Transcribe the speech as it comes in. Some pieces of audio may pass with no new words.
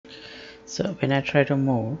So when I try to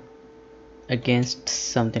move against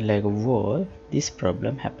something like a wall, this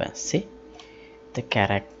problem happens. See, the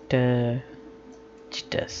character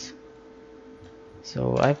jitters.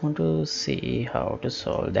 So I want to see how to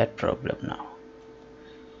solve that problem now.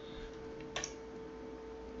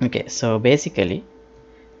 Okay, so basically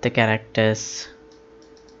the character's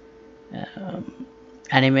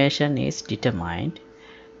animation is determined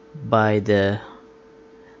by the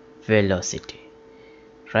velocity,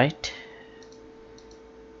 right?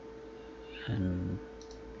 And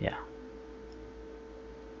yeah,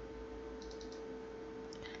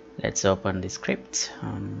 let's open the scripts.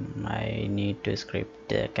 I need to script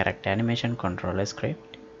the character animation controller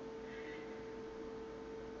script.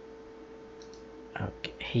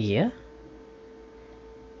 Okay, here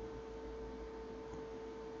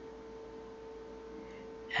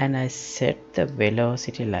and I set the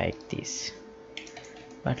velocity like this,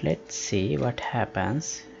 but let's see what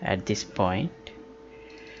happens at this point.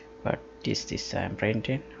 What is this I'm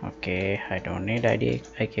printing? Okay, I don't need ID.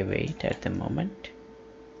 I can wait at the moment.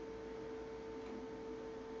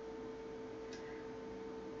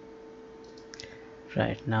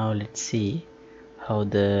 Right, now let's see how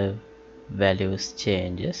the values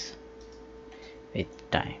changes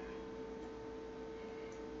with time.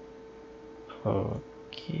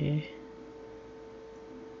 Okay,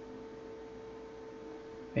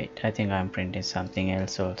 wait, I think I'm printing something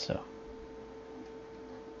else also.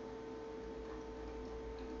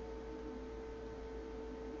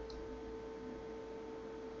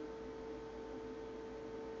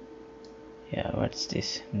 Yeah, what's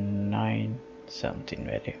this? 9 something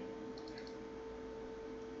value.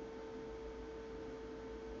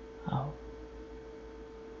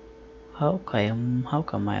 How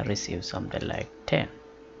come I receive something like 10?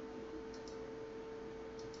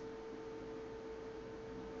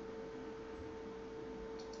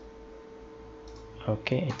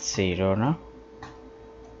 Okay, it's 0 now.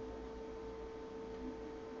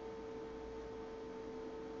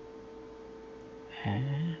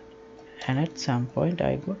 And at some point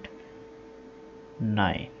I got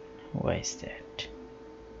 9. Why is that?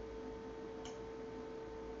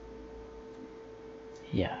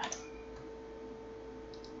 Yeah.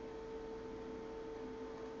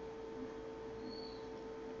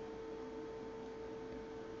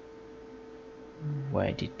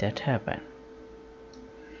 Why did that happen?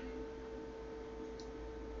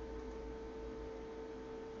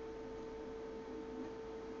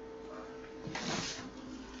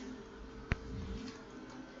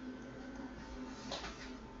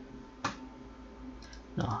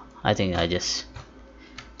 No, I think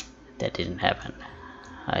that didn't happen.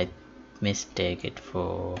 I mistake it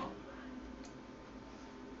for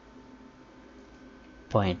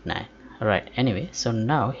 0.9. Right, anyway, so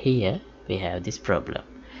now here we have this problem.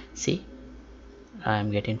 See,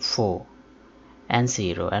 I'm getting 4 and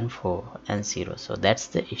 0 and 4 and 0, so that's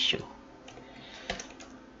the issue.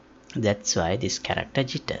 That's why this character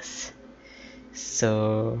jitters.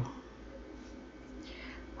 So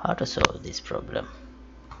how to solve this problem?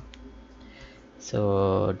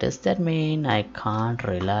 So does that mean I can't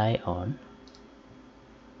rely on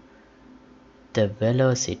the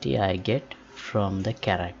velocity I get from the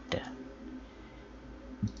character?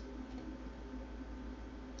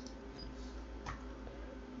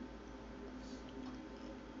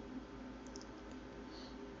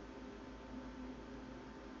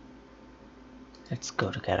 Let's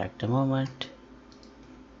go to character movement,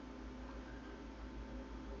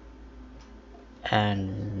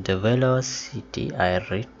 and the velocity I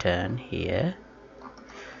return here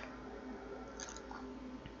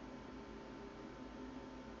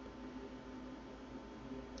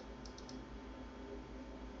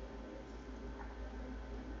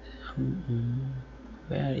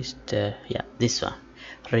where is the, yeah, this one,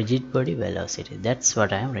 rigid body velocity. That's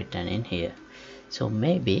what I am returning here. So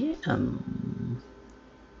maybe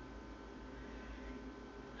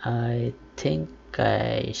I think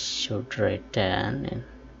I should return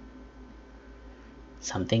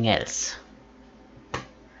something else.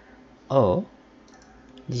 Oh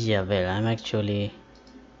yeah, well, I'm actually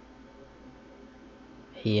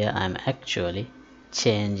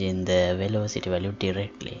changing the velocity value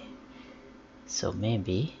directly, so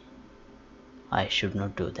maybe I should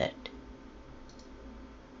not do that.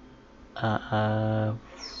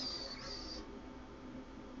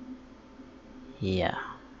 Yeah,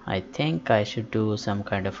 I think I should do some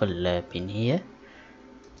kind of a loop in here,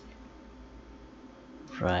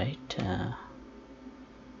 right?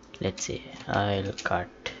 Let's see, I'll cut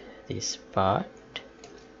this part,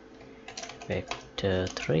 vector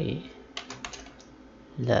 3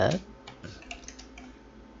 loop,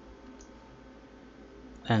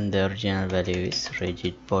 and the original value is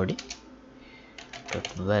rigid body dot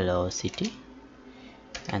velocity,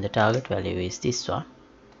 and the target value is this one.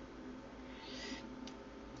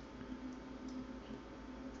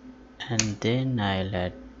 And then I'll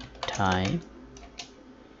add time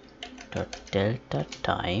dot delta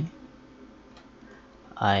time.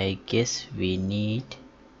 I guess we need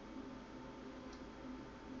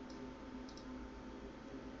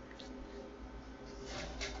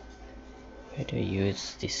where to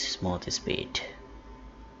use this smooth speed.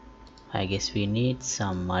 I guess we need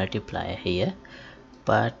some multiplier here,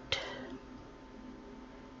 but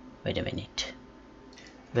wait a minute.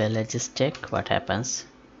 Well, let's just check what happens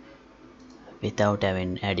without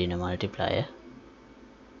adding a multiplier.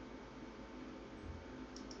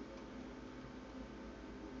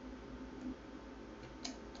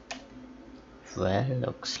 Well,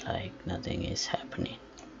 looks like nothing is happening.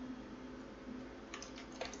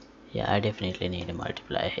 Yeah, I definitely need a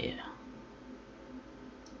multiplier here.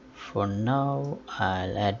 For now,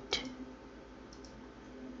 I'll add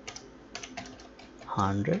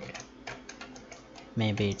 100.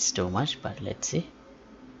 Maybe it's too much, but let's see.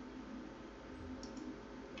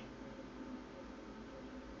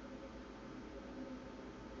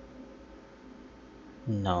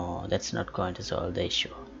 No, that's not going to solve the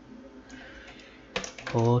issue.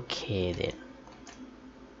 Okay then,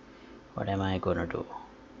 what am I gonna do?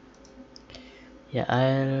 Yeah,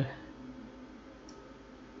 I'll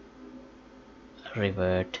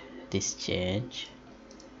revert this change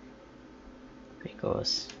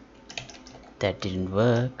because that didn't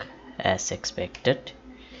work as expected.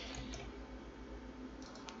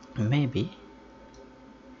 Maybe,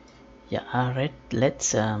 yeah. Alright,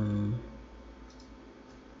 let's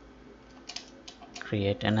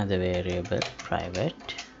create another variable,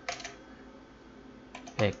 private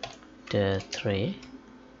vector 3.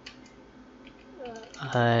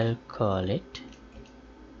 I'll call it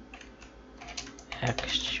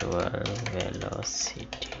actual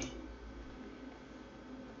velocity,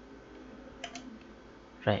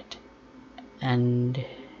 right? And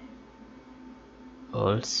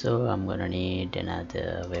also I'm gonna need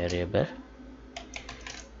another variable,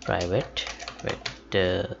 private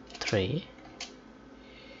vector 3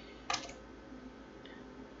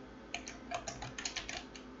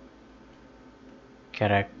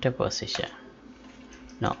 character position.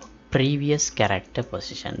 No, previous character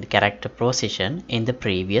position, the character position in the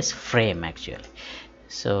previous frame actually.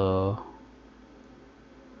 So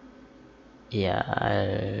yeah,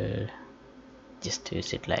 I'll just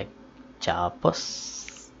use it like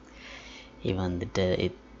JavaPos, even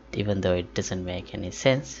though it doesn't make any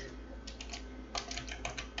sense.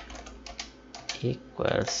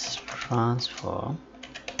 Equals transform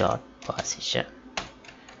dot position,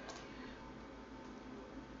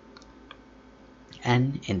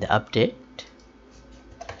 and in the update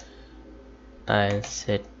I'll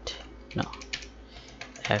set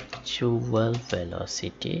actual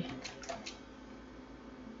velocity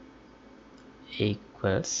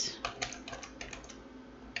equals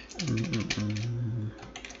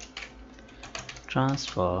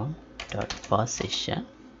transform dot position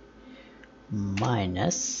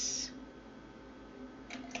minus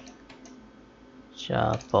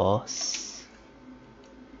JavaPos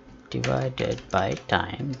divided by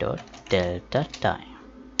time dot delta time.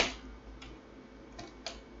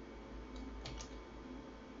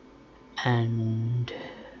 And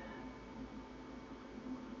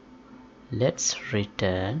let's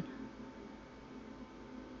return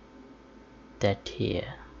that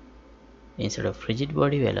here. Instead of rigid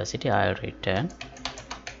body velocity, I'll return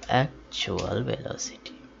actual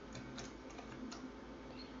velocity,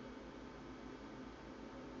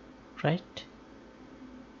 right?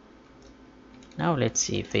 Now let's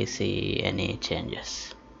see if we see any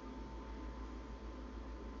changes.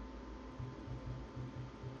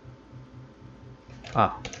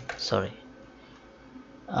 Oh, sorry.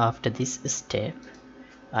 After this step,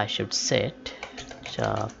 I should set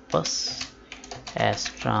JavaPos as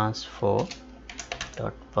transform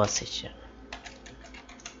dot position.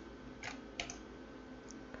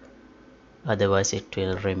 Otherwise, it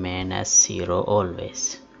will remain as 0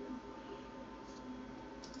 always.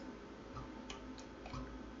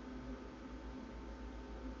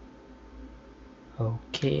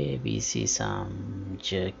 Okay, we see some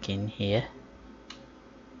jerking here,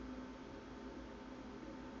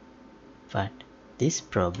 but this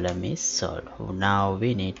problem is solved. Now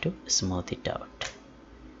we need to smooth it out.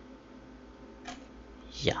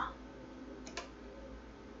 Yeah,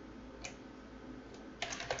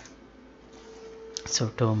 so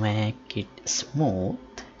to make it smooth,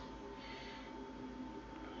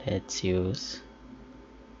 let's use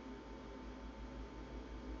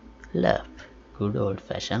lerp, good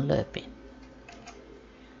old-fashioned lerping.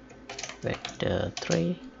 Vector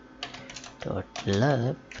 3 dot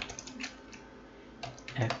lerp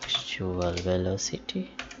actual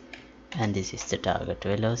velocity, and this is the target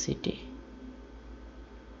velocity,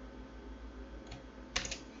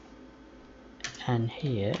 and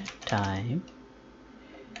here time,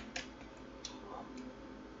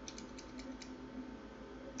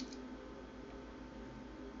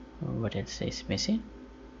 what else is missing,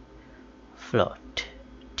 float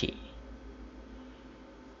t,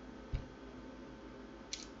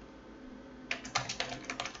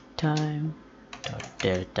 time dot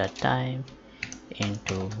delta time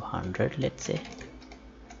into 100, let's say.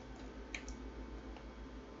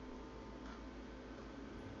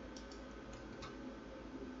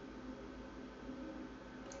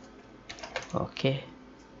 Okay,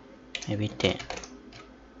 maybe 10.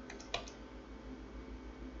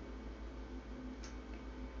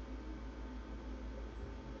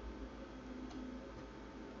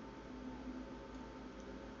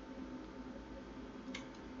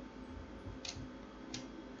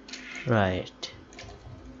 Right,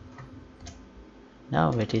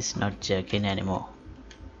 now it is not jerking anymore,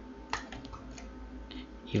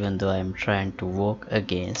 even though I am trying to walk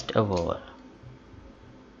against a wall.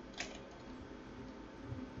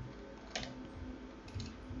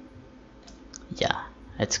 Yeah,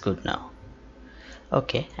 that's good now.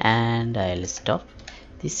 Okay, and I'll stop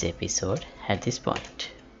this episode at this point.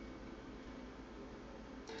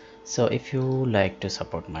 So if you like to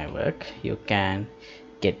support my work, you can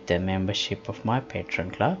get the membership of my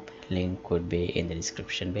Patreon club. Link would be in the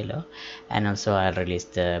description below, and also I'll release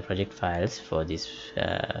the project files for this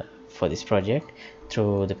project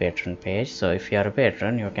through the Patreon page. So if you are a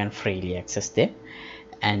patron, you can freely access them.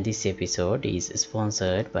 And this episode is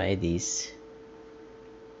sponsored by these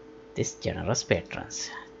generous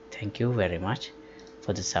patrons. Thank you very much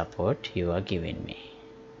for the support you are giving me.